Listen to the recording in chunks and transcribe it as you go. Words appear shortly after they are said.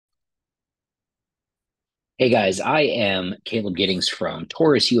Hey guys, I am Caleb Giddings from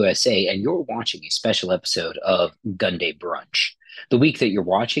Taurus USA, and you're watching a special episode of Gunday Brunch. The week that you're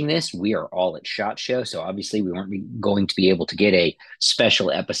watching this, we are all at SHOT Show, so obviously we weren't going to be able to get a special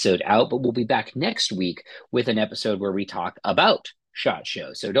episode out, but we'll be back next week with an episode where we talk about SHOT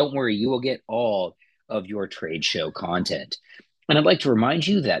Show. So don't worry, you will get all of your trade show content. And I'd like to remind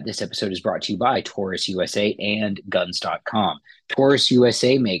you that this episode is brought to you by Taurus USA and Guns.com. Taurus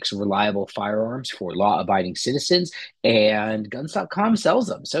USA makes reliable firearms for law-abiding citizens, and Guns.com sells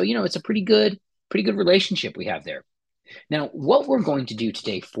them. So, it's a pretty good relationship we have there. Now, what we're going to do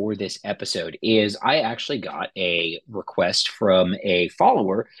today for this episode is I actually got a request from a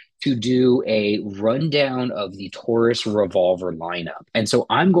follower to do a rundown of the Taurus Revolver lineup. And so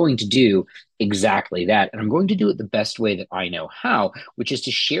I'm going to do exactly that. And I'm going to do it the best way that I know how, which is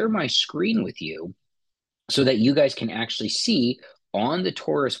to share my screen with you so that you guys can actually see on the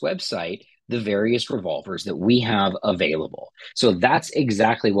Taurus website the various revolvers that we have available. So that's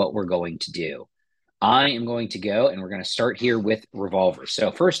exactly what we're going to do. I am going to go and we're going to start here with revolvers.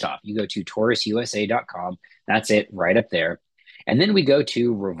 So first off, you go to taurususa.com. That's it right up there. And then we go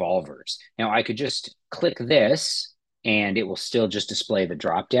to revolvers. Now I could just click this and it will still just display the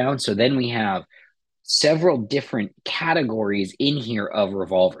drop down. So then we have several different categories in here of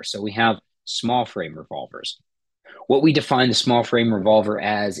revolvers. So we have small frame revolvers. What we define the small frame revolver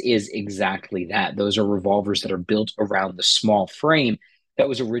as is exactly that. Those are revolvers that are built around the small frame that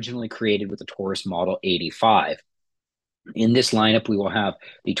was originally created with the Taurus Model 85. In this lineup, we will have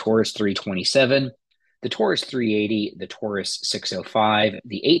the Taurus 327, the Taurus 380, the Taurus 605,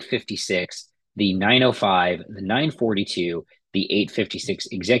 the 856, the 905, the 942, the 856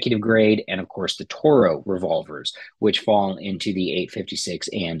 executive grade, and of course the Toro revolvers, which fall into the 856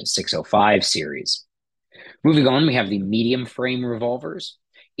 and 605 series. Moving on, we have the medium frame revolvers.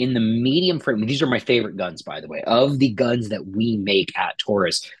 In the medium frame, these are my favorite guns, by the way. Of the guns that we make at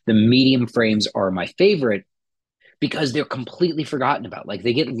Taurus, the medium frames are my favorite because they're completely forgotten about. Like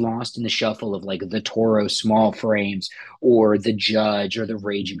they get lost in the shuffle of like the Toro small frames or the Judge or the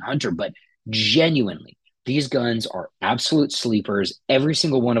Raging Hunter. But genuinely, these guns are absolute sleepers. Every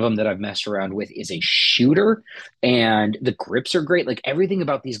single one of them that I've messed around with is a shooter, and the grips are great. Like everything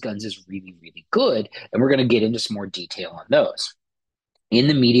about these guns is really, really good. And we're going to get into some more detail on those. In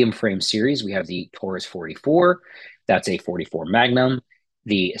the medium frame series, we have the Taurus 44. That's a 44 Magnum.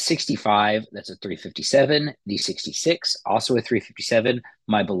 The 65, that's a 357. The 66, also a 357.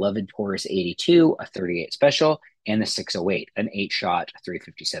 My beloved Taurus 82, a 38 Special. And the 608, an 8-shot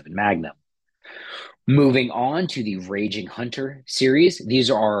 357 Magnum. Moving on to the Raging Hunter series, these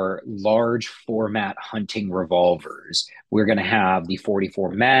are large format hunting revolvers. We're going to have the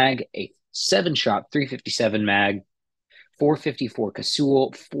 44 Mag, a 7-shot 357 Mag, 454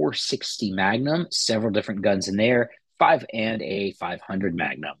 Casull, 460 Magnum, several different guns in there, 5 and a 500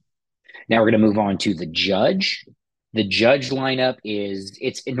 Magnum. Now we're going to move on to the Judge. The Judge lineup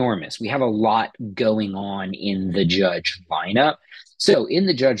it's enormous. We have a lot going on in the Judge lineup. So in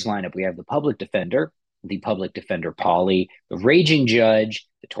the Judge lineup, we have the Public Defender Poly, the Raging Judge,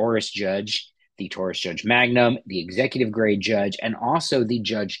 the Taurus Judge, the Taurus Judge Magnum, the Executive Grade Judge, and also the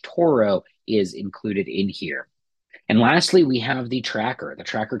Judge Toro is included in here. And lastly, we have the tracker. The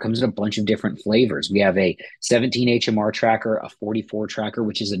tracker comes in a bunch of different flavors. We have a 17 HMR tracker, a 44 tracker,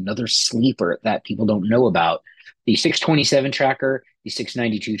 which is another sleeper that people don't know about, the 627 tracker, the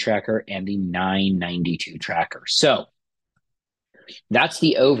 692 tracker, and the 992 tracker. So that's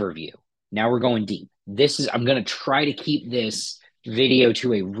the overview. Now we're going deep. I'm going to try to keep this video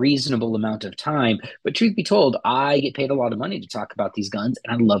to a reasonable amount of time, but truth be told, I get paid a lot of money to talk about these guns,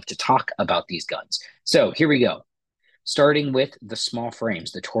 and I love to talk about these guns. So here we go. Starting with the small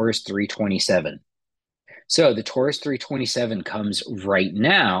frames, the Taurus 327. So the Taurus 327 comes right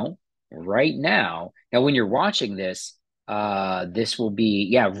now. Now, when you're watching this, this will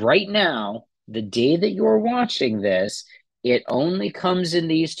be, right now, the day that you're watching this, it only comes in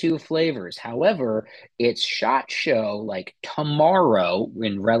these two flavors. However, it's SHOT Show like tomorrow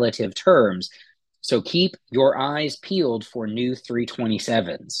in relative terms. So keep your eyes peeled for new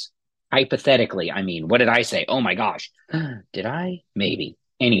 327s. Hypothetically, I mean, what did I say? Oh my gosh. Did I? Maybe.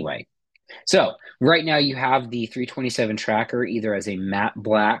 Anyway, so right now you have the 327 tracker either as a matte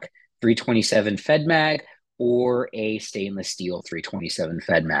black 327 Fed Mag or a stainless steel 327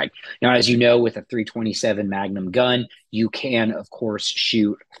 Fed Mag. Now, as you know, with a 327 Magnum gun, you can, of course,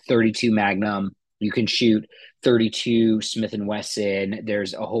 shoot 32 Magnum. You can shoot 32 Smith & Wesson.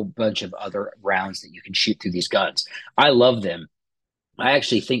 There's a whole bunch of other rounds that you can shoot through these guns. I love them. I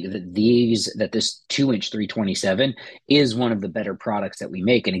actually think that this 2-inch 327 is one of the better products that we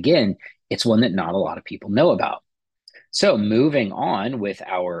make. And again, it's one that not a lot of people know about. So moving on with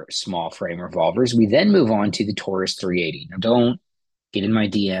our small frame revolvers, we then move on to the Taurus 380. Now, don't get in my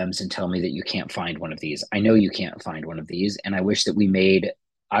DMs and tell me that you can't find one of these. I know you can't find one of these, and I I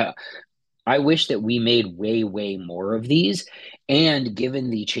wish that we made way, way more of these. And given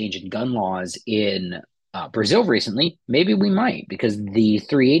the change in gun laws in Brazil recently, maybe we might, because the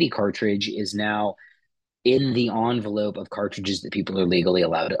 380 cartridge is now in the envelope of cartridges that people are legally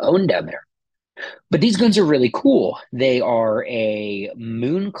allowed to own down there. But these guns are really cool. They are a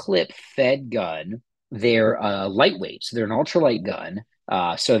moon clip fed gun. They're lightweight, so they're an ultralight gun.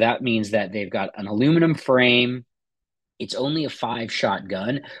 So that means that they've got an aluminum frame. It's only a 5 shot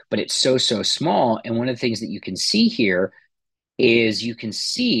gun, but it's so, so small. And one of the things that you can see here is you can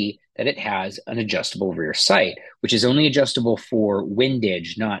see that it has an adjustable rear sight, which is only adjustable for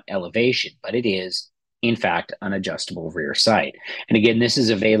windage, not elevation, but it is, in fact, an adjustable rear sight. And again, this is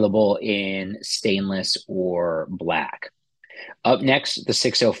available in stainless or black. Up next, the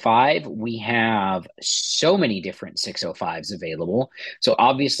 605. We have so many different 605s available. So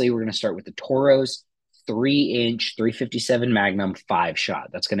obviously, we're going to start with the Toros 3-inch 357 Magnum 5 shot.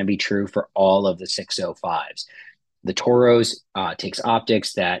 That's going to be true for all of the 605s. The Toros takes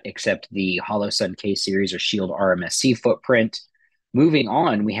optics that accept the Hollow Sun K series or Shield RMSC footprint. Moving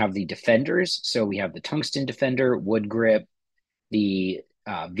on, we have the Defenders. So we have the Tungsten Defender, Wood Grip, the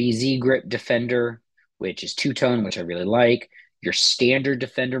VZ Grip Defender, which is two-tone, which I really like. Your standard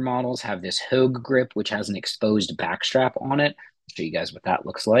Defender models have this Hogue grip, which has an exposed backstrap on it. I'll show you guys what that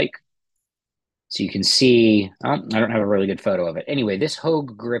looks like. So you can see, I don't have a really good photo of it. Anyway, this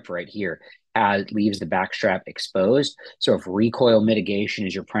Hogue grip right here leaves the backstrap exposed. So if recoil mitigation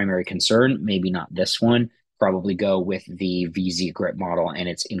is your primary concern, maybe not this one. Probably go with the VZ grip model and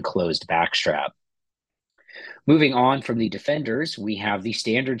its enclosed backstrap. Moving on from the Defenders, we have the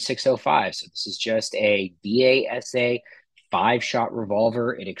standard 605. So this is just a BASA 5-shot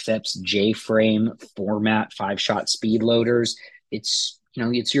revolver. It accepts J-frame format 5-shot speed loaders. It's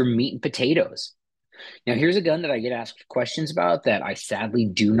your meat and potatoes. Now, here's a gun that I get asked questions about that I sadly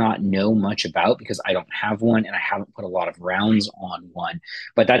do not know much about because I don't have one and I haven't put a lot of rounds on one,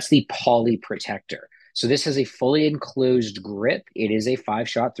 but that's the Poly Protector. So this has a fully enclosed grip. It is a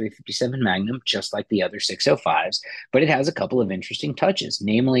 5-shot 357 Magnum, just like the other 605s, but it has a couple of interesting touches.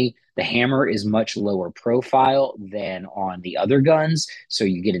 Namely, the hammer is much lower profile than on the other guns, so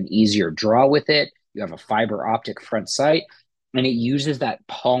you get an easier draw with it. You have a fiber optic front sight, and it uses that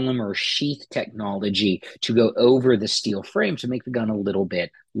polymer sheath technology to go over the steel frame to make the gun a little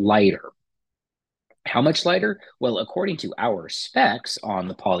bit lighter. How much lighter? Well, according to our specs on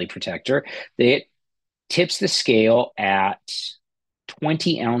the Poly Protector, it tips the scale at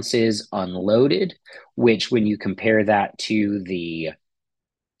 20 ounces unloaded, which when you compare that to the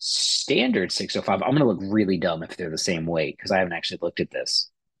standard 605, I'm going to look really dumb if they're the same weight because I haven't actually looked at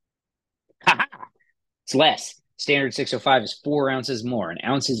this. It's less. Standard 605 is 4 ounces more, and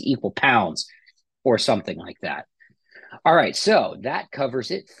ounces equal pounds or something like that. All right, so that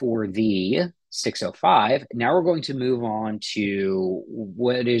covers it for the 605. Now we're going to move on to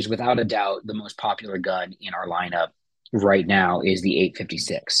what is without a doubt the most popular gun in our lineup right now is the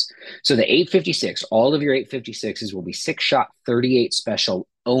 856. So the 856, all of your 856s will be 6-shot 38 special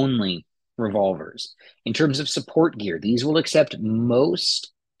only revolvers. In terms of support gear, these will accept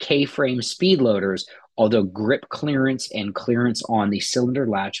most K-frame speed loaders, although grip clearance and clearance on the cylinder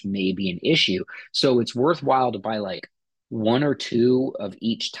latch may be an issue. So it's worthwhile to buy like one or two of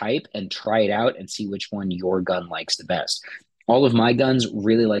each type and try it out and see which one your gun likes the best. All of my guns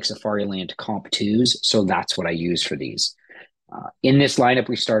really like Safariland Comp 2s, so that's what I use for these. In this lineup,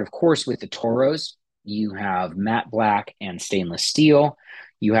 we start, of course, with the Toros. You have matte black and stainless steel.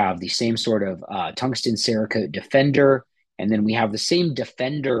 You have the same sort of tungsten Cerakote Defender, and then we have the same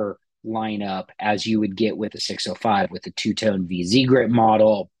Defender lineup as you would get with a 605 with the two-tone VZ grip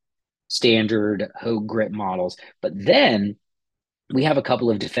model, standard Hogue grip models. But then we have a couple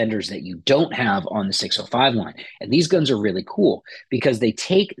of Defenders that you don't have on the 605 line. And these guns are really cool because they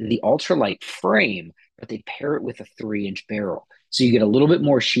take the ultralight frame, but they pair it with a 3-inch barrel. So you get a little bit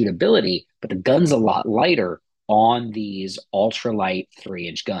more shootability, but the gun's a lot lighter on these ultralight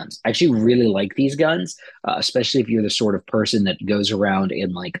 3-inch guns. I actually really like these guns, especially if you're the sort of person that goes around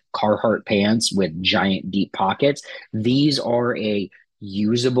in like Carhartt pants with giant deep pockets. These are a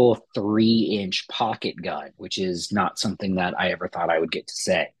usable 3-inch pocket gun, which is not something that I ever thought I would get to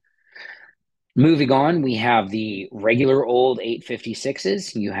say. Moving on, we have the regular old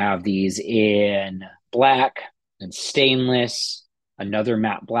 856s. You have these in black and stainless. Another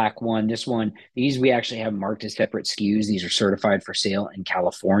matte black one. This one, these we actually have marked as separate SKUs. These are certified for sale in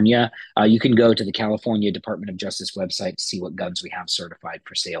California. You can go to the California Department of Justice website to see what guns we have certified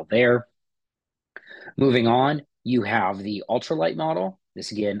for sale there. Moving on, you have the ultralight model.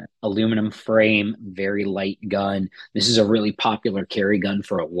 This again, aluminum frame, very light gun. This is a really popular carry gun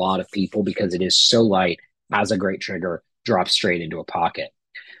for a lot of people because it is so light, has a great trigger, drops straight into a pocket.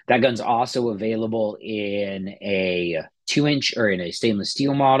 That gun's also available in a 2-inch or in a stainless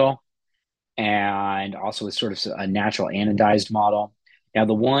steel model, and also with sort of a natural anodized model. Now,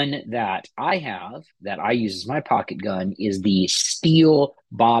 the one that I have that I use as my pocket gun is the steel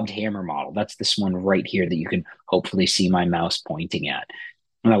bobbed hammer model. That's this one right here that you can hopefully see my mouse pointing at.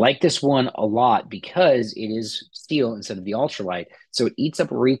 And I like this one a lot because it is steel instead of the ultralight. So it eats up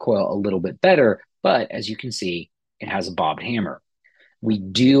recoil a little bit better. But as you can see, it has a bobbed hammer. We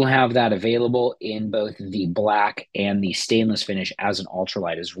do have that available in both the black and the stainless finish as an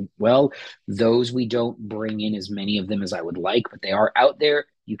ultralight as well. Those we don't bring in as many of them as I would like, but they are out there.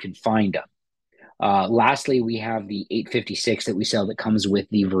 You can find them. Lastly, we have the 856 that we sell that comes with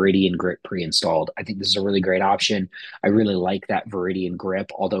the Viridian grip pre-installed. I think this is a really great option. I really like that Viridian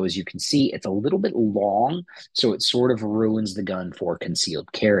grip, although as you can see, it's a little bit long, so it sort of ruins the gun for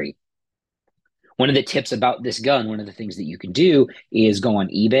concealed carry. One of the tips about this gun, one of the things that you can do is go on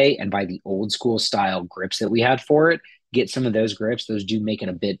eBay and buy the old school style grips that we had for it. Get some of those grips. Those do make it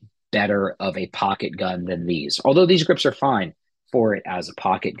a bit better of a pocket gun than these, although these grips are fine for it as a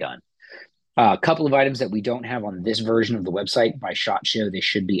pocket gun. A couple of items that we don't have on this version of the website by SHOT Show, they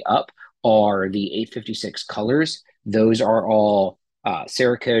should be up, are the 856 colors. Those are all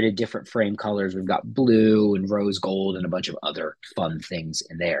Cerakoted, different frame colors. We've got blue and rose gold and a bunch of other fun things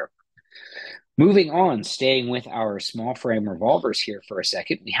in there. Moving on, staying with our small frame revolvers here for a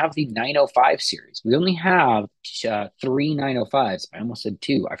second, we have the 905 series. We only have 3 905s. I almost said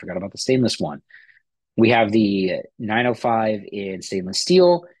 2. I forgot about the stainless one. We have the 905 in stainless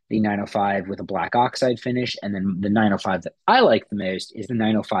steel, the 905 with a black oxide finish, and then the 905 that I like the most is the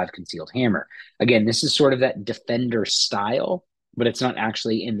 905 concealed hammer. Again, this is sort of that Defender style, but it's not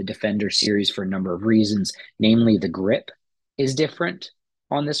actually in the Defender series for a number of reasons. Namely, the grip is different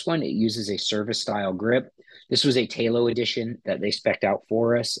on this one. It uses a service style grip. This was a Talo edition that they spec'd out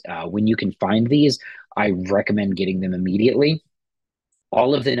for us. When you can find these, I recommend getting them immediately.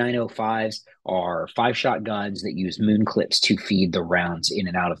 All of the 905s are 5-shot guns that use moon clips to feed the rounds in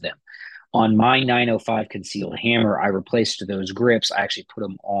and out of them. On my 905 concealed hammer, I replaced those grips. I actually put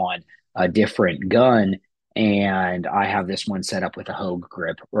them on a different gun, and I have this one set up with a Hogue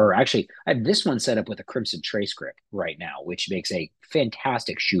grip, or actually, I have this one set up with a Crimson Trace grip right now, which makes a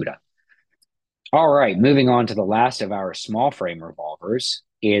fantastic shooter. All right, moving on to the last of our small frame revolvers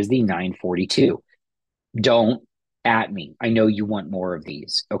is the 942. Don't at me. I know you want more of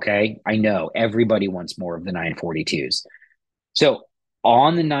these, okay? I know everybody wants more of the 942s. So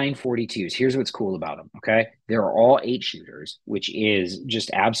on the 942s, here's what's cool about them, okay? They're all 8 shooters, which is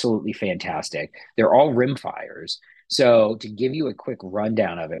just absolutely fantastic. They're all rim fires. So to give you a quick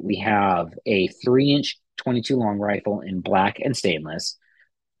rundown of it, we have a 3-inch 22 long rifle in black and stainless.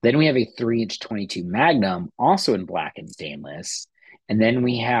 Then we have a 3-inch 22 Magnum, also in black and stainless. And then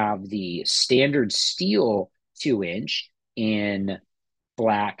we have the standard steel 2-inch in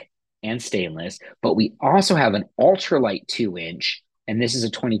black and stainless. But we also have an ultralight 2-inch, and this is a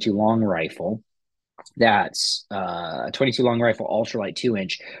 22 long rifle. That's a 22 long rifle ultralight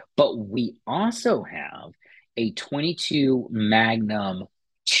 2-inch. But we also have a 22 Magnum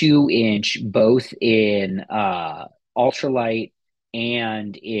 2-inch, both in ultralight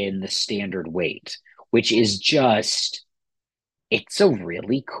and in the standard weight, which is just, it's a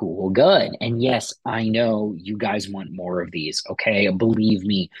really cool gun. And yes, I know you guys want more of these, okay? Believe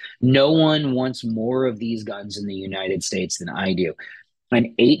me, no one wants more of these guns in the United States than I do.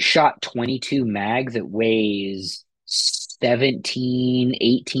 An 8-shot 22 mag that weighs 17,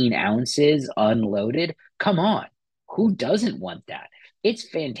 18 ounces unloaded. Come on. Who doesn't want that? It's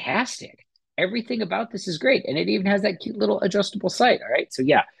fantastic. Everything about this is great. And it even has that cute little adjustable sight. All right. So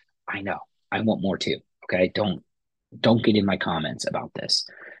yeah, I know. I want more too. Okay. Don't get in my comments about this.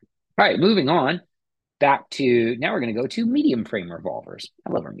 All right, moving on. Back to now we're going to go to medium frame revolvers.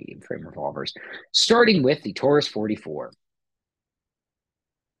 I love our medium frame revolvers. Starting with the Taurus 44.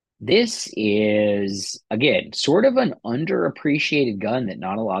 This is, again, sort of an underappreciated gun that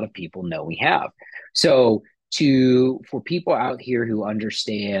not a lot of people know we have. So for people out here who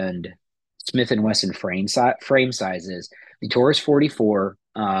understand Smith & Wesson frame sizes, the Taurus 44,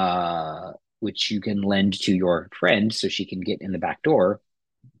 which you can lend to your friend so she can get in the back door,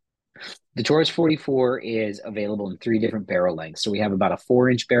 The Taurus 44 is available in three different barrel lengths. So we have about a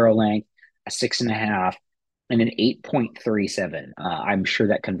 4-inch barrel length, a 6.5, and an 8.37. I'm sure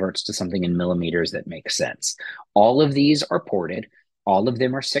that converts to something in millimeters that makes sense. All of these are ported. All of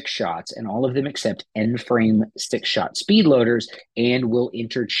them are 6 shots, and all of them accept end frame 6-shot speed loaders and will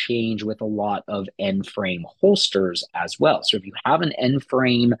interchange with a lot of end frame holsters as well. So if you have an end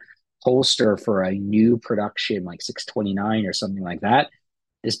frame holster for a new production like 629 or something like that,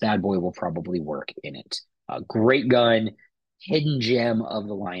 this bad boy will probably work in it. Great gun, hidden gem of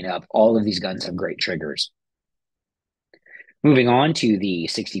the lineup. All of these guns have great triggers. Moving on to the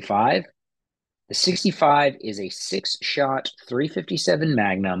 65. The 65 is a 6-shot 357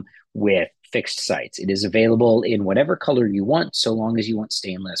 Magnum with fixed sights. It is available in whatever color you want, so long as you want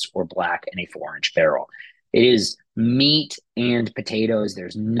stainless or black and a 4-inch barrel. It is meat and potatoes.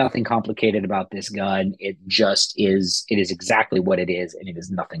 There's nothing complicated about this gun. It just is, it is exactly what it is, and it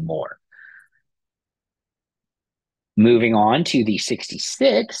is nothing more. Moving on to the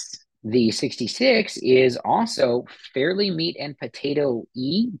 66. The 66 is also fairly meat and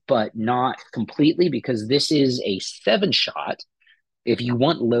potato-y, but not completely, because this is a 7-shot. If you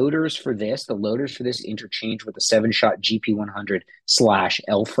want loaders for this, the loaders for this interchange with the 7-shot GP100 /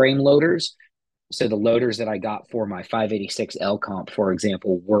 L frame loaders. So the loaders that I got for my 586 L comp, for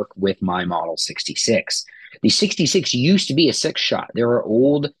example, work with my model 66. The 66 used to be a 6-shot. There are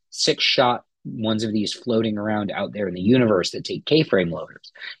old 6-shot ones of these floating around out there in the universe that take K-frame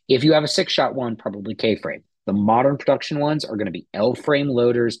loaders. If you have a 6-shot one, probably K-frame. The modern production ones are going to be L-frame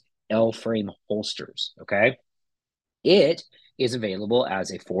loaders, L-frame holsters, okay? It is available as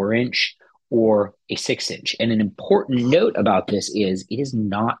a 4-inch or a 6-inch. And an important note about this is it is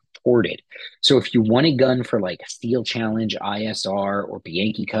not ported. So if you want a gun for like Steel Challenge, ISR, or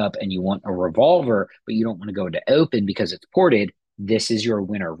Bianchi Cup, and you want a revolver, but you don't want to go to open because it's ported, this is your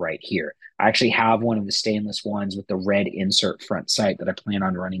winner right here. I actually have one of the stainless ones with the red insert front sight that I plan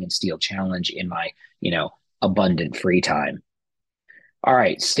on running in Steel Challenge in my, abundant free time. All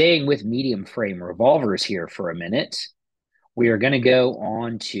right, staying with medium frame revolvers here for a minute, we are going to go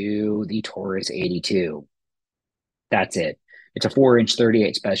on to the Taurus 82. That's it. It's a 4-inch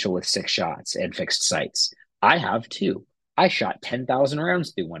 38 special with 6 shots and fixed sights. I have two. I shot 10,000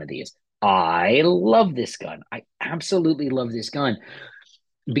 rounds through one of these. I love this gun. I absolutely love this gun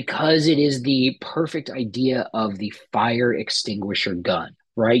because it is the perfect idea of the fire extinguisher gun,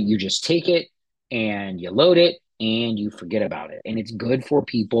 right? You just take it and you load it and you forget about it. And it's good for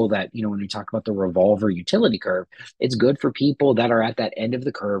people that, when you talk about the revolver utility curve, it's good for people that are at that end of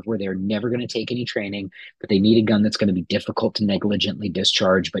the curve where they're never going to take any training, but they need a gun that's going to be difficult to negligently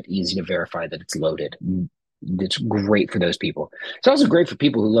discharge, but easy to verify that it's loaded. It's great for those people. It's also great for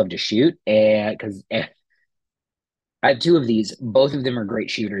people who love to shoot, and because I have two of these. Both of them are great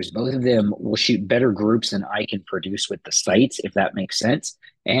shooters. Both of them will shoot better groups than I can produce with the sights, if that makes sense.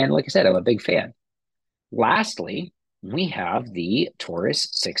 And like I said, I'm a big fan. Lastly, we have the Taurus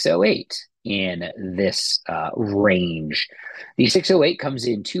 608 in this range. The 608 comes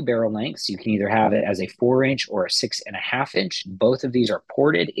in 2 barrel lengths. You can either have it as a 4-inch or a 6.5-inch. Both of these are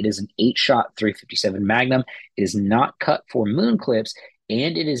ported. It is an 8-shot 357 Magnum. It is not cut for moon clips,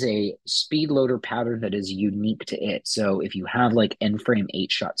 and it is a speed loader pattern that is unique to it. So if you have like end frame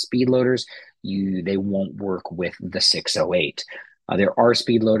 8-shot speed loaders, they won't work with the 608. There are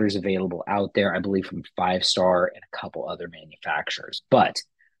speed loaders available out there, I believe, from 5-Star and a couple other manufacturers. But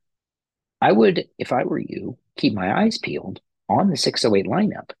I would, if I were you, keep my eyes peeled on the 608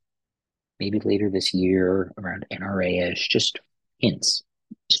 lineup. Maybe later this year around NRA-ish, just hints.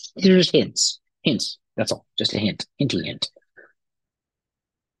 Just hints. Hints. That's all. Just a hint. Hinty hint.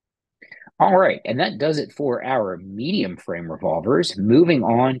 All right, and that does it for our medium frame revolvers. Moving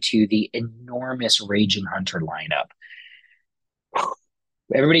on to the enormous Raging Hunter lineup.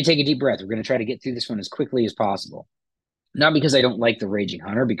 Everybody take a deep breath. We're going to try to get through this one as quickly as possible. Not because I don't like the Raging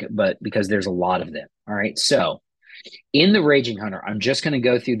Hunter, but because there's a lot of them. All right, so in the Raging Hunter, I'm just going to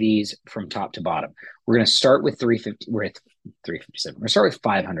go through these from top to bottom. We're going to start with 350. We're at 357. We're going to start with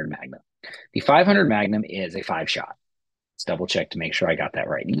 500 Magnum. The 500 Magnum is a 5-shot. Let's double check to make sure I got that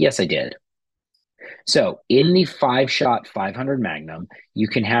right. Yes, I did. So in the 5-shot 500 Magnum, you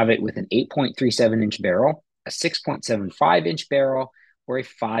can have it with an 8.37-inch barrel, a 6.75-inch barrel, or a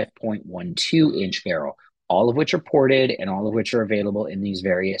 5.12-inch barrel, all of which are ported and all of which are available in these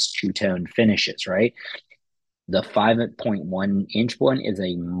various two-tone finishes, right? The 5.1-inch one is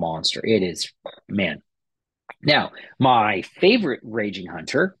a monster. It is, man. Now, my favorite Raging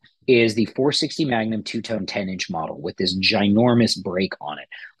Hunter is the 460 Magnum two-tone 10-inch model with this ginormous break on it.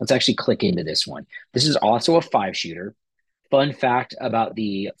 Let's actually click into this one. This is also a 5-shooter. Fun fact about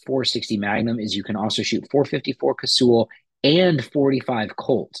the 460 Magnum is you can also shoot 454 Casull and 45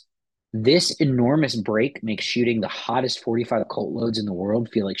 Colt. This enormous break makes shooting the hottest 45 Colt loads in the world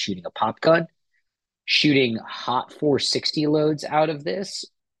feel like shooting a pop gun. Shooting hot 460 loads out of this,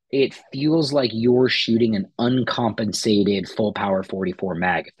 it feels like you're shooting an uncompensated full power 44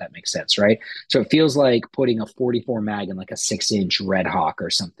 mag, if that makes sense, right? So it feels like putting a 44 mag in like a 6-inch Red Hawk or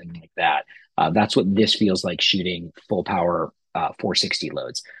something like that. That's what this feels like shooting full power 460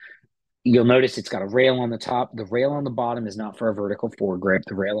 loads. You'll notice it's got a rail on the top. The rail on the bottom is not for a vertical foregrip.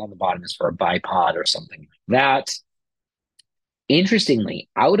 The rail on the bottom is for a bipod or something like that. Interestingly,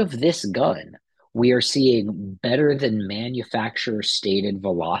 out of this gun, we are seeing better than manufacturer stated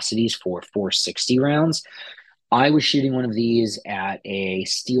velocities for 460 rounds. I was shooting one of these at a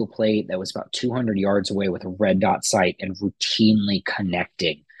steel plate that was about 200 yards away with a red dot sight and routinely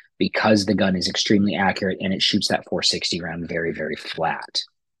connecting because the gun is extremely accurate and it shoots that 460 round very, very flat.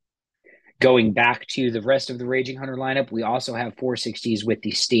 Going back to the rest of the Raging Hunter lineup, we also have 460s with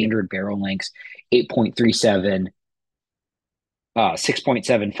the standard barrel lengths 8.37,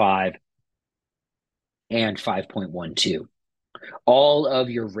 6.75, and 5.12. All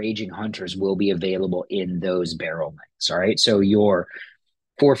of your Raging Hunters will be available in those barrel lengths. All right. So your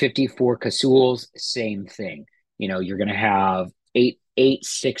 454 Casuls, same thing. You're going to have 8,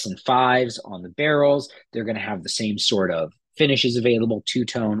 6, and 5s on the barrels. They're going to have the same sort of finishes available,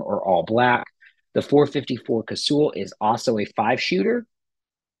 two-tone or all black. The 454 Casull is also a 5-shooter.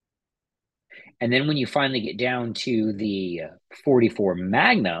 And then when you finally get down to the 44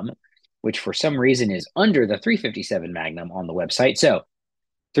 Magnum, which for some reason is under the 357 Magnum on the website. So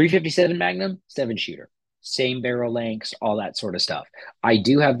 357 Magnum, 7-shooter, same barrel lengths, all that sort of stuff. I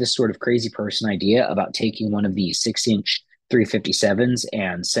do have this sort of crazy person idea about taking one of these 6-inch 357s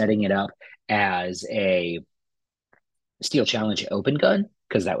and setting it up as a Steel Challenge open gun,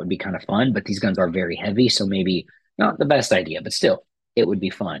 because that would be kind of fun. But these guns are very heavy, so maybe not the best idea, but still, it would be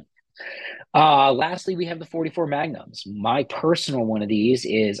fun. Lastly, we have the 44 Magnums. My personal one of these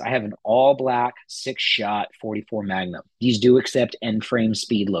is I have an all black 6-shot 44 Magnum. These do accept end frame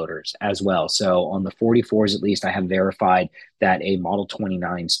speed loaders as well. So on the 44s, at least, I have verified that a Model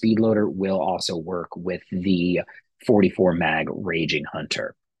 29 speed loader will also work with the 44 Mag Raging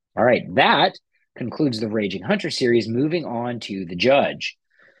Hunter. All right, that concludes the Raging Hunter series. Moving on to the Judge.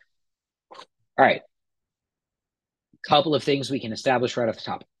 All right. Couple of things we can establish right off the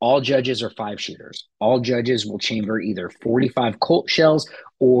top. All judges are 5-shooters. All judges will chamber either 45 Colt shells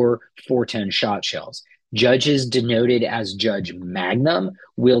or 410 shot shells. Judges denoted as Judge Magnum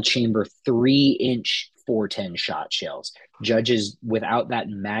will chamber 3-inch 410 shot shells. Judges without that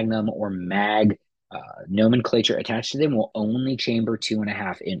Magnum or Mag nomenclature attached to them will only chamber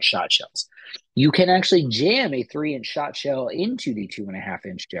 2.5-inch shot shells. You can actually jam a 3-inch shot shell into the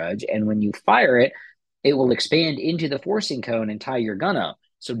 2.5-inch Judge, and when you fire it, it will expand into the forcing cone and tie your gun up.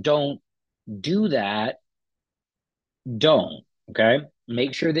 So don't do that. Don't, okay?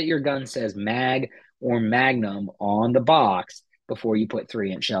 Make sure that your gun says Mag or Magnum on the box before you put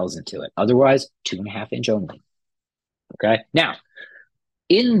 3-inch shells into it. Otherwise, 2.5-inch only. Okay? Now,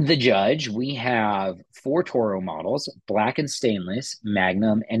 in the Judge, we have 4 Toro models, black and stainless,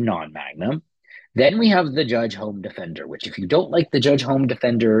 Magnum and non-Magnum. Then we have the Judge Home Defender, which if you don't like the Judge Home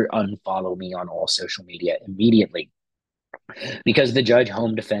Defender, unfollow me on all social media immediately, because the Judge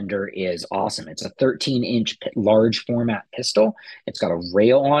Home Defender is awesome. It's a 13-inch large format pistol. It's got a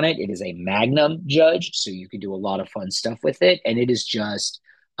rail on it. It is a Magnum Judge, so you can do a lot of fun stuff with it, and it is just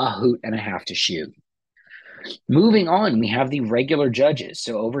a hoot and a half to shoot. Moving on, we have the regular Judges.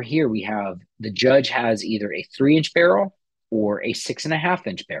 So over here, we have the Judge has either a 3-inch barrel or a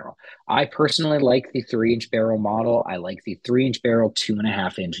 6.5-inch barrel. I personally like the 3-inch barrel model. I like the 3-inch barrel,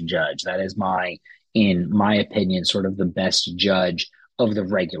 2.5-inch Judge. That is in my opinion, sort of the best Judge of the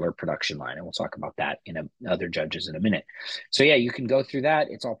regular production line. And we'll talk about that in other Judges in a minute. So yeah, you can go through that.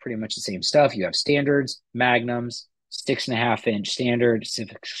 It's all pretty much the same stuff. You have standards, Magnums, 6.5-inch standard,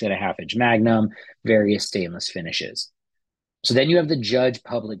 6.5-inch Magnum, various stainless finishes. So then you have the Judge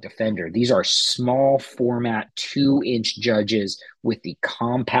Public Defender. These are small format 2-inch Judges with the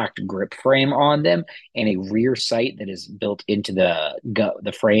compact grip frame on them and a rear sight that is built into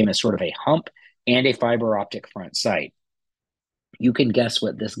the frame as sort of a hump and a fiber optic front sight. You can guess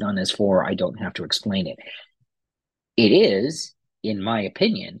what this gun is for. I don't have to explain it. It is, in my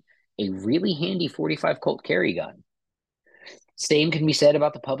opinion, a really handy 45 Colt carry gun. Same can be said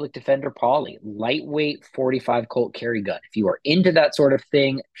about the Public Defender Poly, lightweight 45 Colt carry gun. If you are into that sort of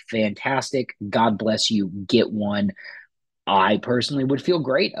thing, fantastic. God bless you. Get one. I personally would feel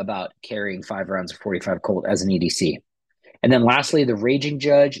great about carrying 5 rounds of 45 Colt as an EDC. And then lastly, the Raging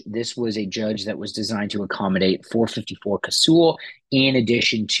Judge. This was a judge that was designed to accommodate 454 Casull in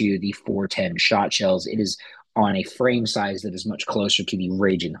addition to the 410 shot shells. It is on a frame size that is much closer to the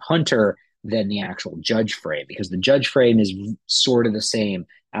Raging Hunter than the actual Judge frame, because the Judge frame is sort of the same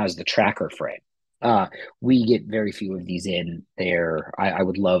as the Tracker frame. We get very few of these in there. I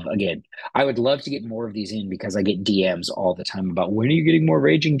would love, again, I would love to get more of these in because I get DMs all the time about when are you getting more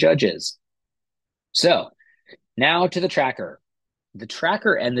Raging Judges? So now to the Tracker. The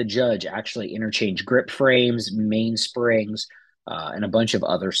Tracker and the Judge actually interchange grip frames, mainsprings, and a bunch of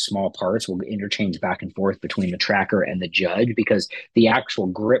other small parts will interchange back and forth between the Tracker and the Judge, because the actual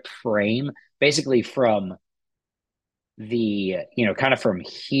grip frame, basically from the, kind of from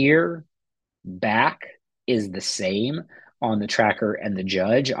here back, is the same on the Tracker and the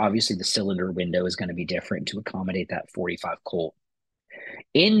Judge. Obviously, the cylinder window is going to be different to accommodate that 45 Colt.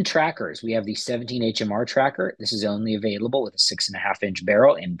 In trackers, we have the 17 HMR tracker. This is only available with a 6.5-inch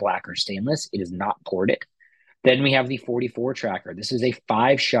barrel in black or stainless. It is not ported. Then we have the 44 tracker. This is a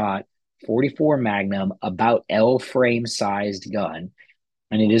 5-shot 44 Magnum, about L frame sized gun,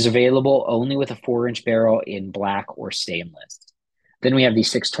 and it is available only with a 4-inch barrel in black or stainless. Then we have the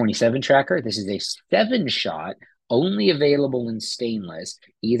 627 tracker. This is a 7-shot, only available in stainless,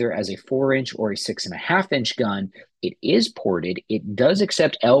 either as a 4-inch or a 6.5-inch gun. It is ported. It does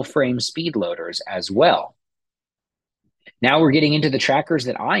accept L frame speed loaders as well. Now we're getting into the trackers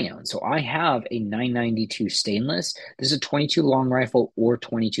that I own. So I have a 992 stainless. This is a 22 long rifle or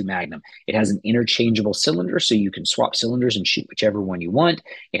 22 Magnum. It has an interchangeable cylinder, so you can swap cylinders and shoot whichever one you want.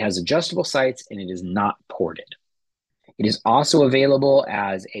 It has adjustable sights, and it is not ported. It is also available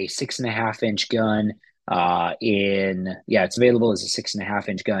as a 6.5-inch gun it's available as a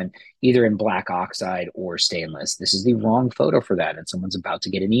 6.5-inch gun, either in black oxide or stainless. This is the wrong photo for that, and someone's about to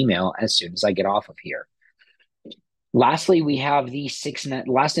get an email as soon as I get off of here. Lastly, we have the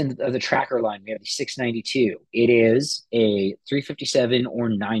last end of the tracker line. We have the 692. It is a 357 or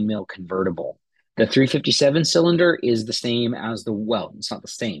 9mm convertible. The 357 cylinder is the same as it's not the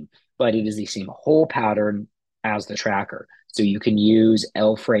same, but it is the same hole pattern as the tracker. So you can use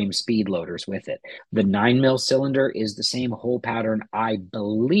L-frame speed loaders with it. The 9mm cylinder is the same hole pattern, I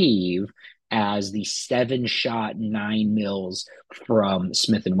believe, as the 7-shot 9mm from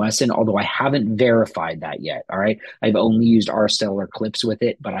Smith & Wesson, although I haven't verified that yet, all right? I've only used R Stellar clips with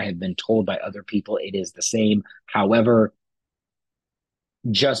it, but I have been told by other people it is the same. However,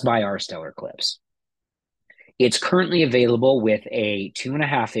 just by R Stellar clips. It's currently available with a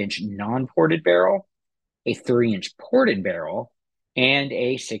 2.5-inch non-ported barrel, a 3-inch ported barrel, and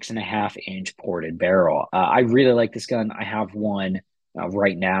a 6.5-inch ported barrel. I really like this gun. I have one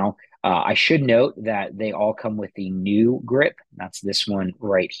right now. I should note that they all come with the new grip. That's this one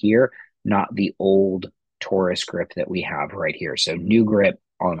right here, not the old Taurus grip that we have right here. So new grip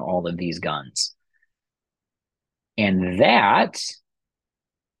on all of these guns. And that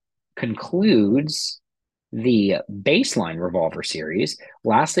concludes the baseline revolver series.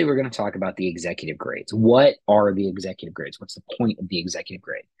 Lastly, we're going to talk about the executive grades. What are the executive grades? What's the point of the executive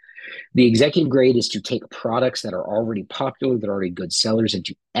grade? The executive grade is to take products that are already popular, that are already good sellers, and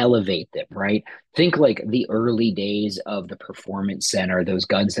to elevate them, right? Think like the early days of the Performance Center, those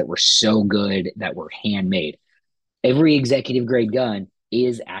guns that were so good that were handmade. Every executive grade gun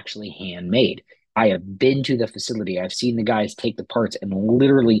is actually handmade. I have been to the facility. I've seen the guys take the parts and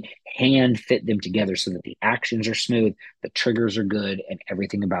literally hand fit them together so that the actions are smooth, the triggers are good, and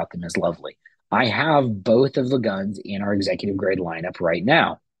everything about them is lovely. I have both of the guns in our executive grade lineup right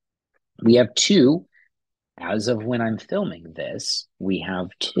now. We have two. As of when I'm filming this, we have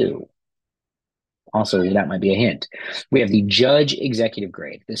two. Also, that might be a hint. We have the Judge executive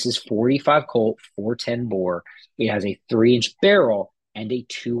grade. This is 45 Colt, 410 bore. It has a 3-inch barrel and a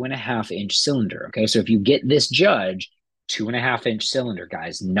 2.5-inch cylinder. Okay, so if you get this Judge, 2.5-inch cylinder,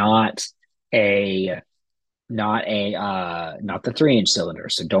 guys, not the 3-inch cylinder.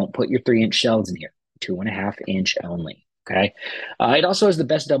 So don't put your 3-inch shells in here. 2.5-inch only. Okay. It also has the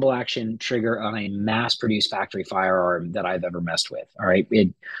best double action trigger on a mass-produced factory firearm that I've ever messed with. All right.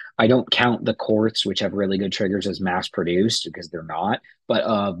 I don't count the Courts, which have really good triggers, as mass-produced, because they're not.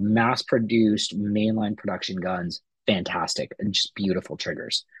 But mass-produced mainline production guns, fantastic and just beautiful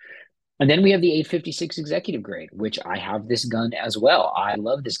triggers. And then we have the 856 executive grade, which I have this gun as well. I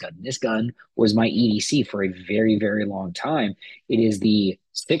love this gun. This gun was my EDC for a very, very long time. It is the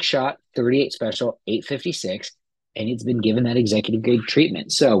 6-shot 38 special 856. And it's been given that executive grade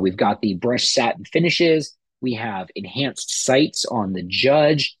treatment. So we've got the brushed satin finishes. We have enhanced sights on the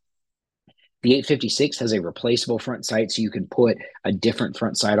Judge. The 856 has a replaceable front sight, so you can put a different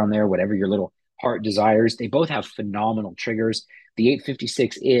front sight on there, whatever your little Heart Desires. They both have phenomenal triggers. The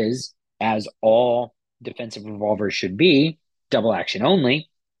 856 is, as all defensive revolvers should be, double action only.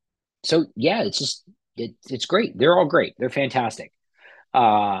 So yeah, it's great. They're all great. They're fantastic.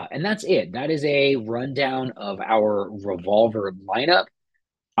 And that's it. That is a rundown of our revolver lineup.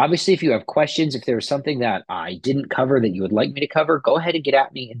 Obviously, if you have questions, if there's something that I didn't cover that you would like me to cover, go ahead and get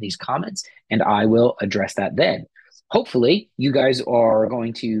at me in these comments and I will address that then. Hopefully, you guys are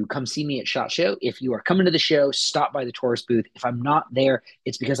going to come see me at SHOT Show. If you are coming to the show, stop by the Taurus booth. If I'm not there,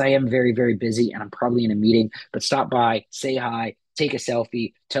 it's because I am very, very busy and I'm probably in a meeting, but stop by, say hi, take a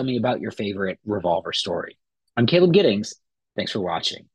selfie, tell me about your favorite revolver story. I'm Caleb Giddings. Thanks for watching.